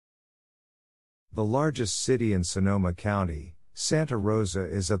The largest city in Sonoma County, Santa Rosa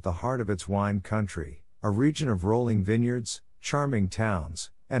is at the heart of its wine country, a region of rolling vineyards, charming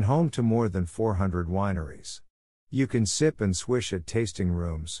towns, and home to more than 400 wineries. You can sip and swish at tasting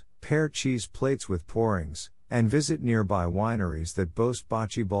rooms, pair cheese plates with pourings, and visit nearby wineries that boast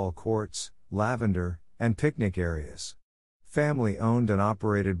bocce ball courts, lavender, and picnic areas. Family-owned and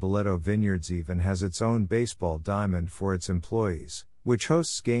operated Boleto Vineyards even has its own baseball diamond for its employees, which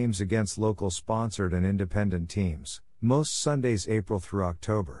hosts games against local sponsored and independent teams, most Sundays April through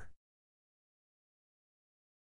October.